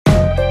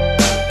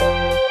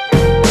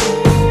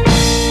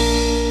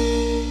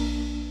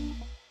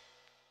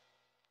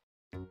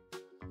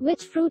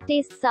Which fruit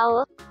tastes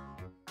sour?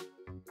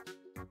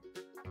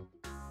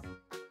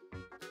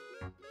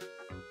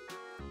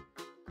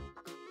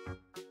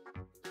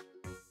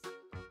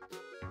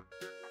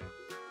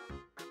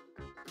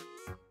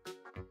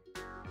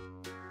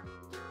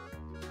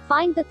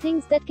 Find the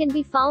things that can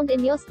be found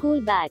in your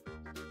school bag.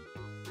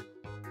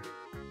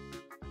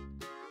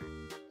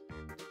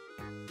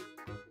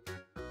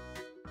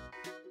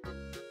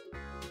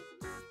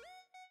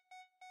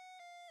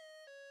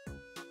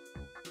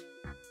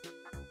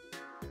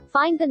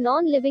 Find the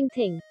non-living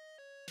thing.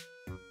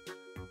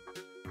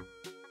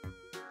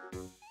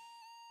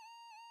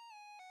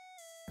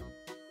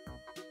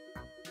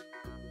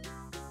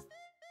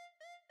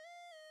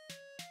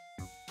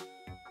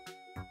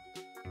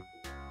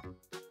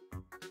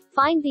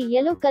 Find the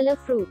yellow color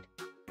fruit.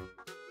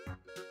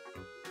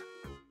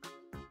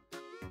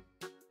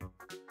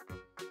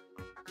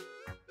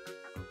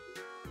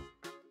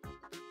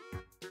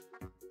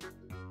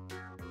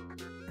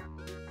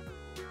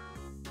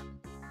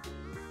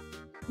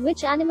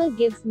 Which animal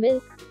gives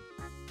milk?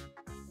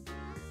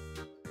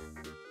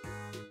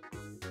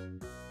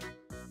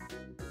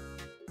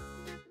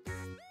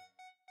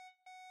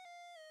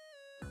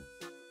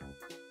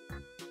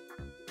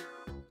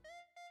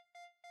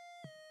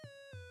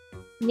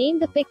 Name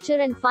the picture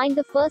and find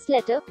the first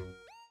letter.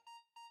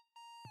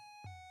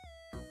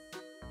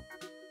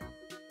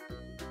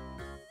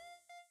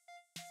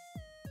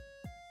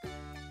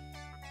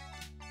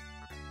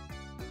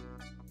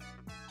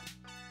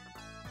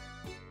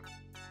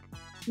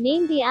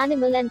 Name the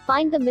animal and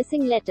find the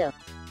missing letter.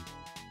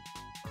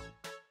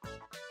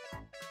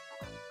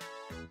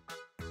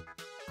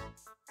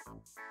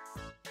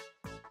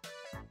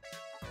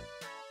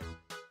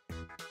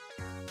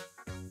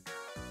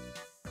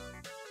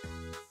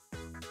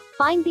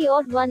 Find the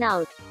odd one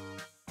out.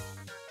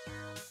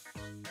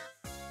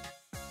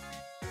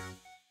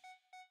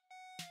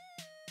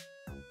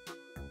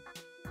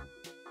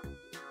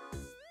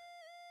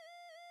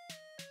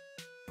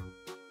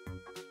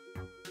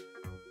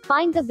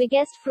 Find the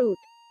biggest fruit.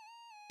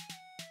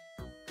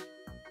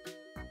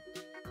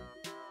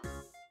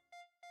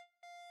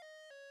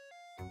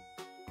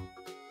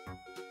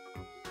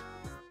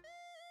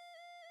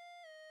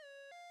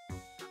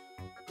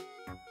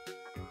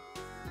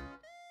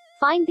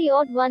 Find the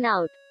odd one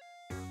out.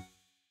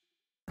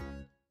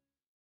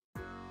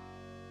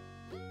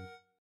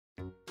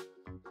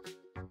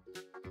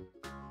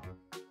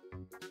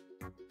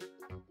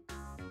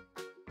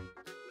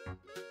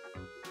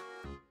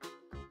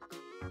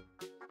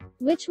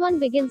 Which one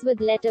begins with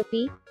letter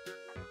P?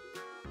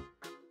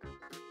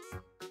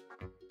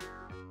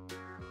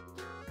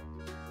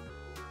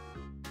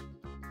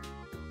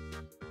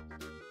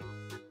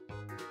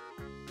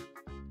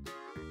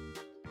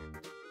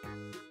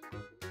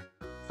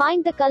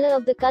 Find the color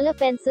of the color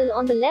pencil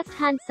on the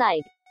left-hand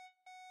side.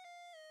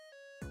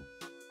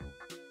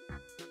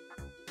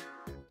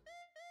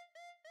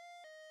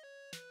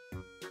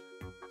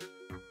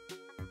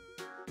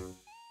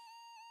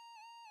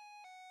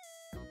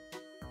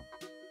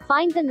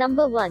 Find the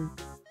number 1.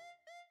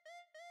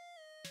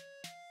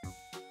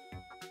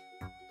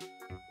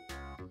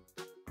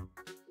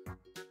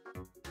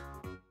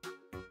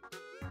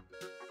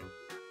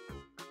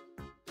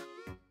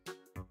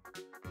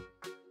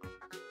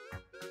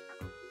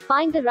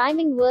 Find the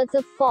rhyming words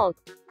of fog.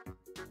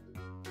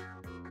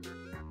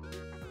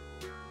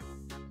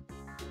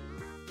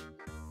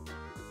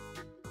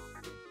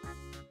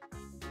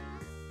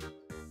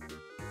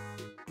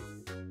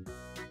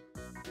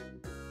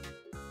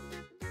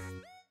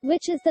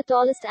 Which is the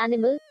tallest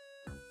animal?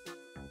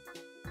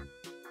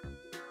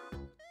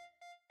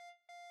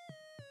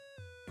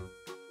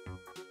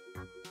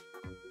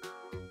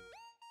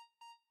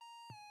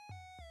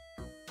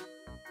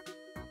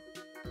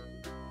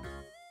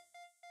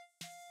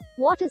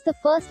 What is the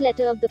first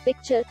letter of the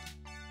picture?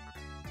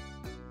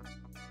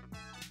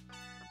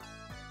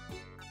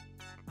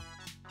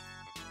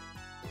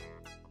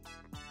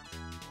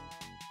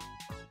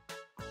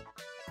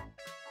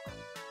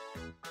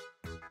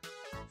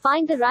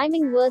 Find the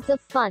rhyming words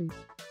of fun.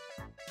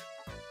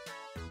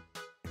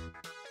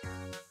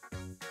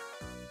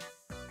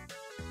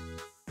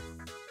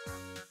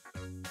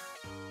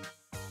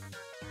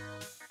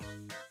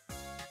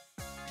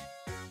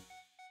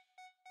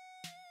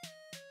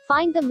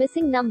 Find the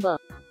missing number.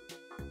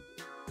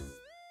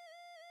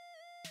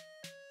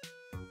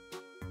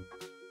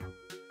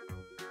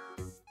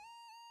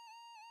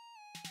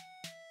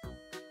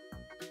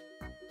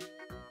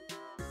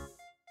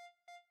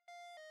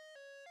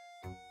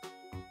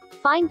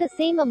 Find the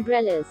same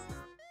umbrellas.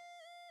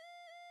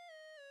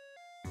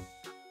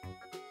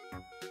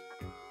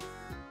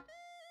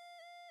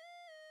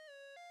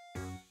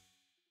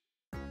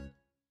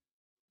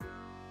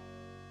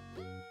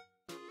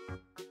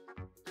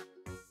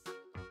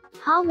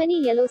 How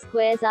many yellow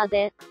squares are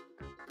there?